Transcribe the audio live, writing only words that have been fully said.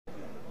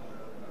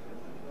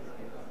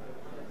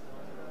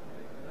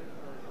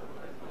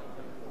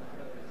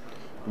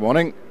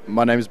Morning,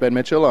 my name is Ben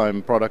Mitchell.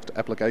 I'm Product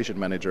Application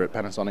Manager at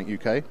Panasonic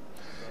UK.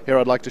 Here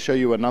I'd like to show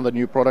you another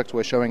new product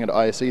we're showing at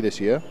ISE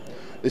this year.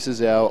 This is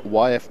our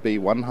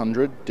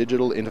YFB100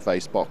 digital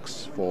interface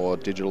box for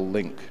digital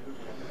link.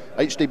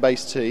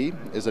 HD-Base-T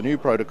is a new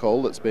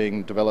protocol that's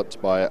being developed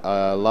by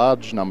a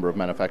large number of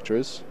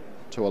manufacturers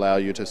to allow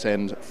you to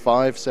send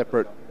 5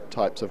 separate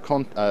types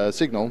of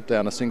signal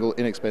down a single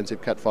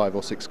inexpensive Cat5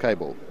 or 6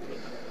 cable.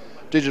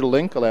 Digital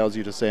link allows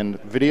you to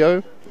send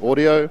video,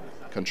 audio,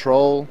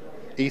 control,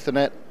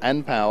 Ethernet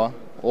and power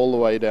all the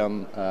way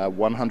down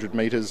 100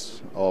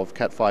 meters of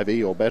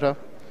Cat5e or better.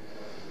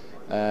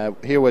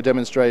 Here we're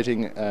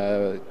demonstrating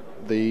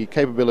the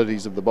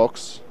capabilities of the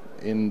box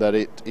in that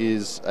it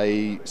is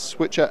a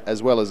switcher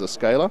as well as a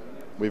scaler.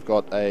 We've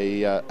got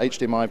a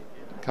HDMI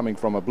coming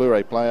from a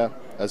Blu-ray player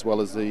as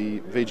well as the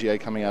VGA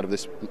coming out of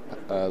this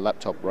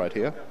laptop right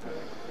here.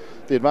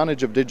 The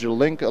advantage of digital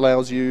link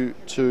allows you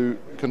to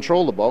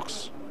control the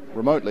box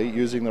remotely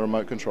using the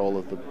remote control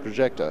of the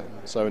projector.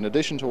 So in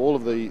addition to all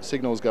of the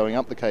signals going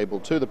up the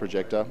cable to the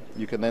projector,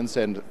 you can then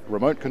send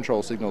remote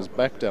control signals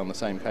back down the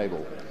same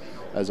cable,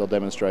 as I'll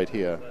demonstrate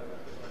here.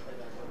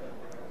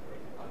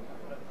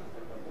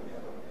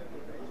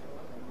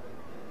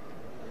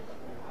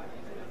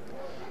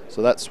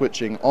 So that's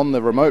switching on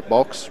the remote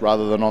box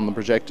rather than on the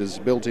projector's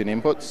built-in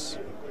inputs.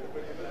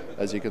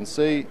 As you can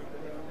see,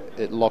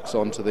 it locks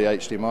onto the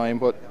HDMI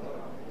input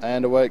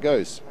and away it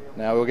goes.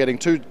 Now we're getting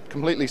 2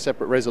 completely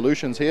separate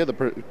resolutions here.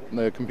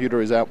 The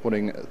computer is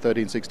outputting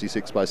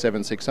 1366 by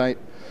 768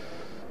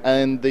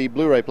 and the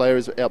Blu-ray player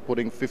is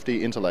outputting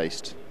 50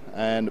 interlaced,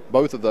 and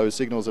both of those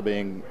signals are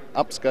being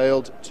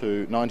upscaled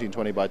to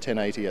 1920 by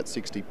 1080 at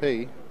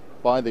 60p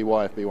by the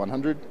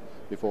YFB100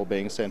 before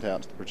being sent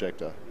out to the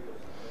projector.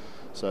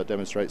 So it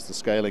demonstrates the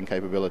scaling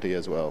capability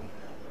as well.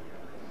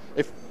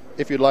 If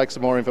you'd like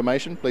some more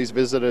information, please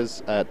visit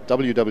us at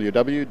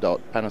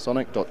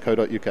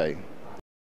www.panasonic.co.uk.